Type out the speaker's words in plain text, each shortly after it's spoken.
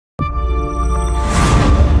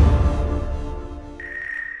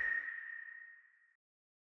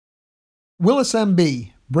Willys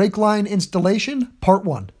MB, brake line installation, part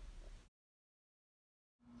 1.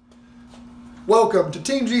 Welcome to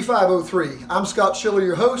Team G503. I'm Scott Schiller,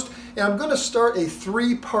 your host, and I'm going to start a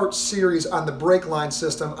 3-part series on the brake line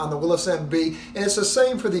system on the Willys MB, and it's the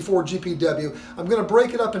same for the Ford GPW. I'm going to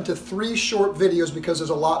break it up into 3 short videos because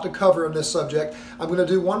there's a lot to cover in this subject. I'm going to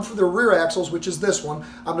do one for the rear axles, which is this one.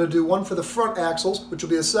 I'm going to do one for the front axles, which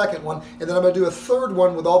will be the second one, and then I'm going to do a third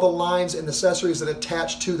one with all the lines and accessories that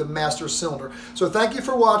attach to the master cylinder. So thank you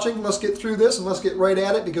for watching. Let's get through this and let's get right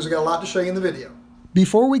at it because we've got a lot to show you in the video.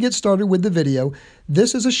 Before we get started with the video,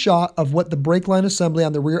 this is a shot of what the brake line assembly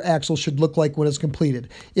on the rear axle should look like when it's completed.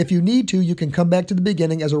 If you need to, you can come back to the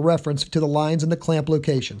beginning as a reference to the lines and the clamp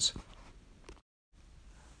locations.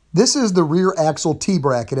 This is the rear axle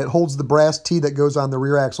T-bracket. It holds the brass T that goes on the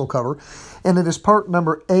rear axle cover, and it is part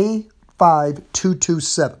number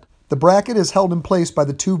A5227. The bracket is held in place by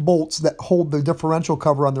the 2 bolts that hold the differential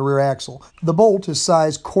cover on the rear axle. The bolt is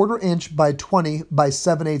sized 1/4 inch by 20 by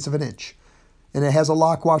 7/8 of an inch. And it has a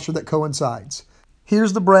lock washer that coincides.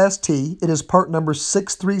 Here's the brass T. It is part number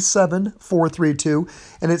 637432,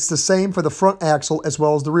 and it's the same for the front axle as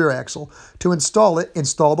well as the rear axle. To install it,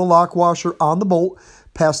 install the lock washer on the bolt,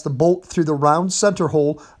 pass the bolt through the round center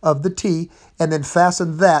hole of the T, and then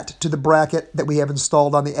fasten that to the bracket that we have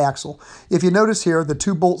installed on the axle. If you notice here, the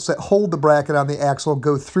 2 bolts that hold the bracket on the axle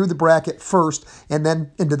go through the bracket first and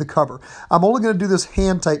then into the cover. I'm only going to do this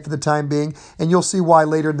hand tight for the time being, and you'll see why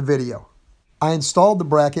later in the video. I installed the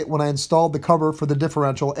bracket when I installed the cover for the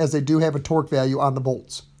differential, as they do have a torque value on the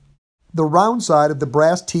bolts. The round side of the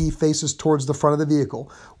brass T faces towards the front of the vehicle.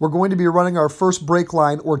 We're going to be running our first brake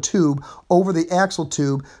line or tube over the axle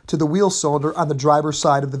tube to the wheel cylinder on the driver's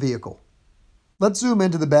side of the vehicle. Let's zoom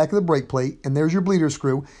into the back of the brake plate, and there's your bleeder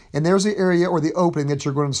screw, and there's the area or the opening that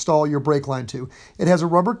you're going to install your brake line to. It has a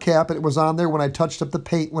rubber cap, and it was on there when I touched up the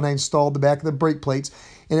paint when I installed the back of the brake plates,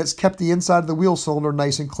 and it's kept the inside of the wheel cylinder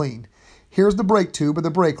nice and clean. Here's the brake tube or the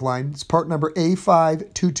brake line. It's part number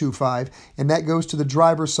A5225, and that goes to the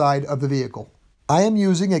driver's side of the vehicle. I am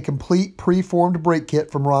using a complete pre-formed brake kit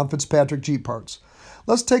from Ron Fitzpatrick Jeep Parts.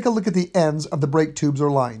 Let's take a look at the ends of the brake tubes or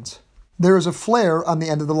lines. There is a flare on the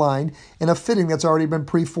end of the line and a fitting that's already been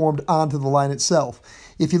pre-formed onto the line itself.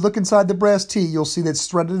 If you look inside the brass T, you'll see that it's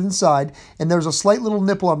threaded inside, and there's a slight little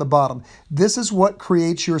nipple on the bottom. This is what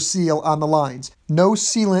creates your seal on the lines. No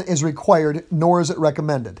sealant is required, nor is it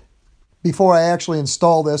recommended. Before I actually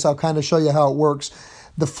install this, I'll kind of show you how it works.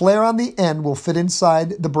 The flare on the end will fit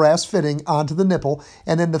inside the brass fitting onto the nipple,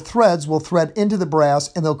 and then the threads will thread into the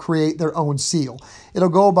brass and they'll create their own seal. It'll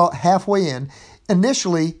go about halfway in.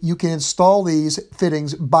 Initially, you can install these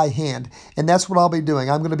fittings by hand, and that's what I'll be doing.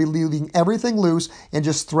 I'm going to be leaving everything loose and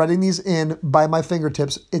just threading these in by my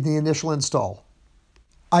fingertips in the initial install.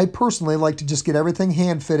 I personally like to just get everything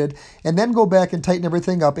hand fitted and then go back and tighten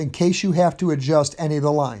everything up in case you have to adjust any of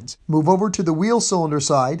the lines. Move over to the wheel cylinder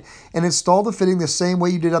side and install the fitting the same way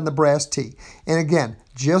you did on the brass T. And again,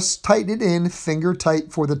 just tighten it in finger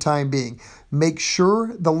tight for the time being. Make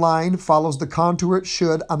sure the line follows the contour it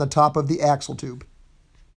should on the top of the axle tube.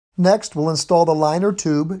 Next, we'll install the liner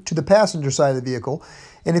tube to the passenger side of the vehicle.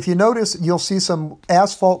 And if you notice, you'll see some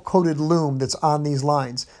asphalt coated loom that's on these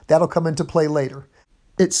lines. That'll come into play later.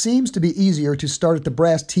 It seems to be easier to start at the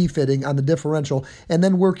brass T fitting on the differential and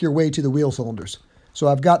then work your way to the wheel cylinders. So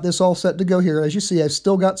I've got this all set to go here. As you see, I've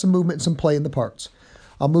still got some movement and some play in the parts.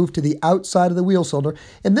 I'll move to the outside of the wheel cylinder,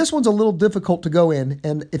 and this one's a little difficult to go in,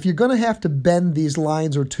 and if you're going to have to bend these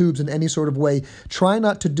lines or tubes in any sort of way, try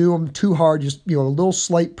not to do them too hard, just a little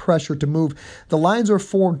slight pressure to move. The lines are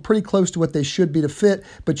formed pretty close to what they should be to fit,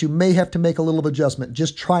 but you may have to make a little adjustment.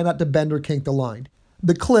 Just try not to bend or kink the line.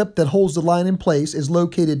 The clip that holds the line in place is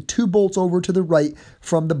located 2 bolts over to the right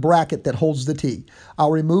from the bracket that holds the T. I'll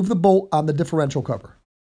remove the bolt on the differential cover.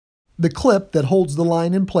 The clip that holds the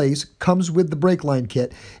line in place comes with the brake line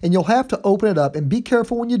kit, and you'll have to open it up, and be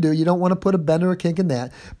careful when you do. You don't want to put a bend or a kink in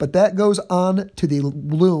that, but that goes on to the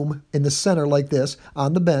loom in the center like this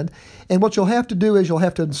on the bend. And what you'll have to do is you'll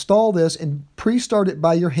have to install this and pre-start it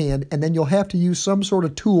by your hand, and then you'll have to use some sort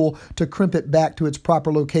of tool to crimp it back to its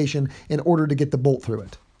proper location in order to get the bolt through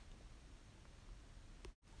it.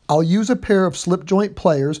 I'll use a pair of slip joint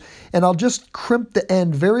pliers, and I'll just crimp the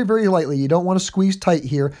end very, very lightly. You don't want to squeeze tight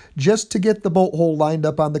here, just to get the bolt hole lined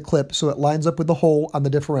up on the clip so it lines up with the hole on the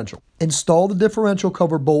differential. Install the differential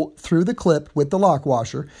cover bolt through the clip with the lock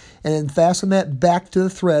washer, and then fasten that back to the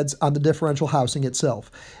threads on the differential housing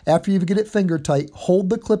itself. After you get it finger tight, hold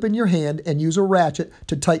the clip in your hand and use a ratchet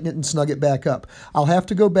to tighten it and snug it back up. I'll have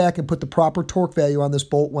to go back and put the proper torque value on this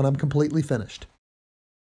bolt when I'm completely finished.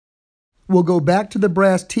 We'll go back to the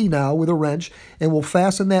brass T now with a wrench, and we'll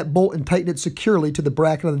fasten that bolt and tighten it securely to the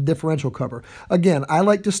bracket on the differential cover. Again, I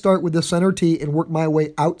like to start with the center T and work my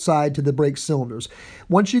way outside to the brake cylinders.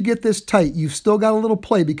 Once you get this tight, you've still got a little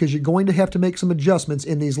play because you're going to have to make some adjustments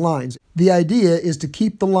in these lines. The idea is to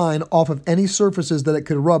keep the line off of any surfaces that it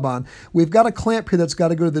could rub on. We've got a clamp here that's got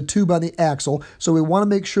to go to the tube on the axle, so we want to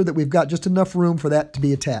make sure that we've got just enough room for that to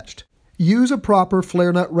be attached. Use a proper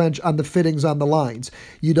flare nut wrench on the fittings on the lines.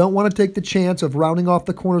 You don't want to take the chance of rounding off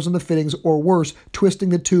the corners on the fittings, or worse, twisting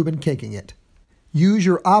the tube and kinking it. Use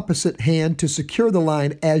your opposite hand to secure the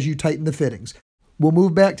line as you tighten the fittings. We'll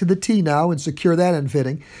move back to the T now and secure that end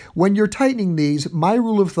fitting. When you're tightening these, my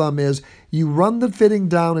rule of thumb is you run the fitting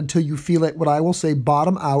down until you feel it, what I will say,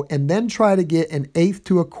 bottom out, and then try to get an 1/8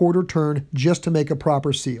 to 1/4 turn just to make a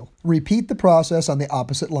proper seal. Repeat the process on the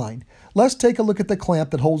opposite line. Let's take a look at the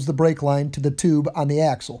clamp that holds the brake line to the tube on the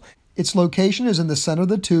axle. Its location is in the center of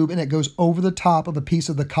the tube, and it goes over the top of a piece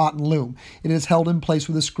of the cotton loom. It is held in place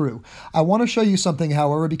with a screw. I want to show you something,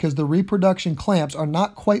 however, because the reproduction clamps are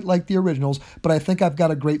not quite like the originals, but I think I've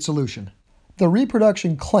got a great solution. The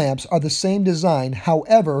reproduction clamps are the same design,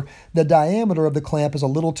 however, the diameter of the clamp is a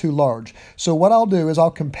little too large. So what I'll do is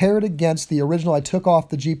I'll compare it against the original I took off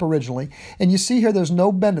the Jeep originally, and you see here there's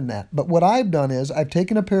no bend in that. But what I've done is I've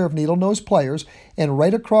taken a pair of needle nose pliers, and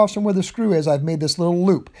right across from where the screw is, I've made this little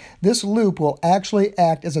loop. This loop will actually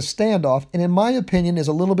act as a standoff, and in my opinion is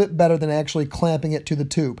a little bit better than actually clamping it to the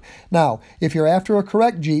tube. Now, if you're after a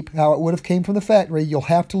correct Jeep, how it would have came from the factory, you'll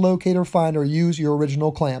have to locate or find or use your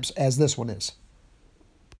original clamps, as this one is.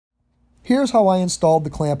 Here's how I installed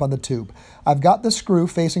the clamp on the tube. I've got the screw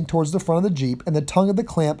facing towards the front of the Jeep and the tongue of the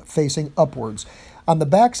clamp facing upwards. On the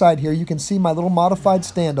back side here, you can see my little modified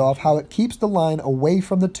standoff, how it keeps the line away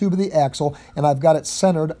from the tube of the axle, and I've got it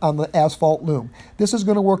centered on the asphalt loom. This is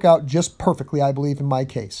going to work out just perfectly, I believe, in my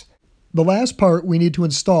case. The last part we need to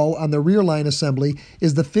install on the rear line assembly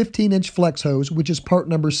is the 15-inch flex hose, which is part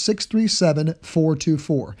number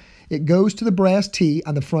 637424. It goes to the brass T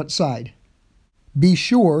on the front side. Be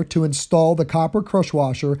sure to install the copper crush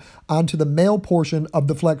washer onto the male portion of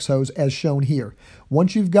the flex hose as shown here.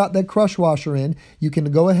 Once you've got that crush washer in, you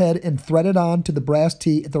can go ahead and thread it on to the brass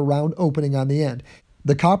T at the round opening on the end.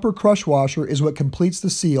 The copper crush washer is what completes the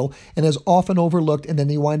seal and is often overlooked, and then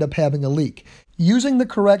you wind up having a leak. Using the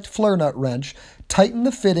correct flare nut wrench, tighten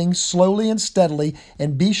the fitting slowly and steadily,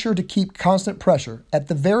 and be sure to keep constant pressure. At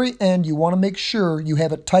the very end, you want to make sure you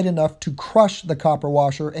have it tight enough to crush the copper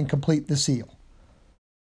washer and complete the seal.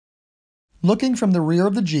 Looking from the rear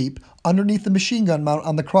of the Jeep, underneath the machine gun mount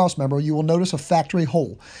on the crossmember, you will notice a factory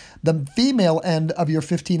hole. The female end of your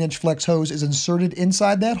 15-inch flex hose is inserted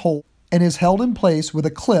inside that hole and is held in place with a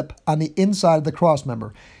clip on the inside of the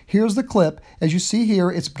crossmember. Here's the clip. As you see here,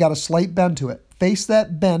 it's got a slight bend to it. Face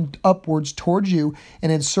that bend upwards towards you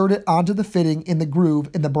and insert it onto the fitting in the groove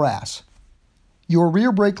in the brass. Your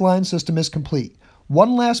rear brake line system is complete.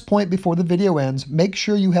 One last point before the video ends, make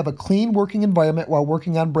sure you have a clean working environment while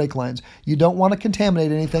working on brake lines. You don't want to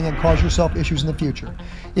contaminate anything and cause yourself issues in the future.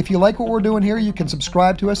 If you like what we're doing here, you can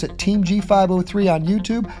subscribe to us at Team G503 on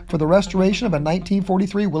YouTube for the restoration of a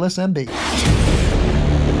 1943 Willys MB.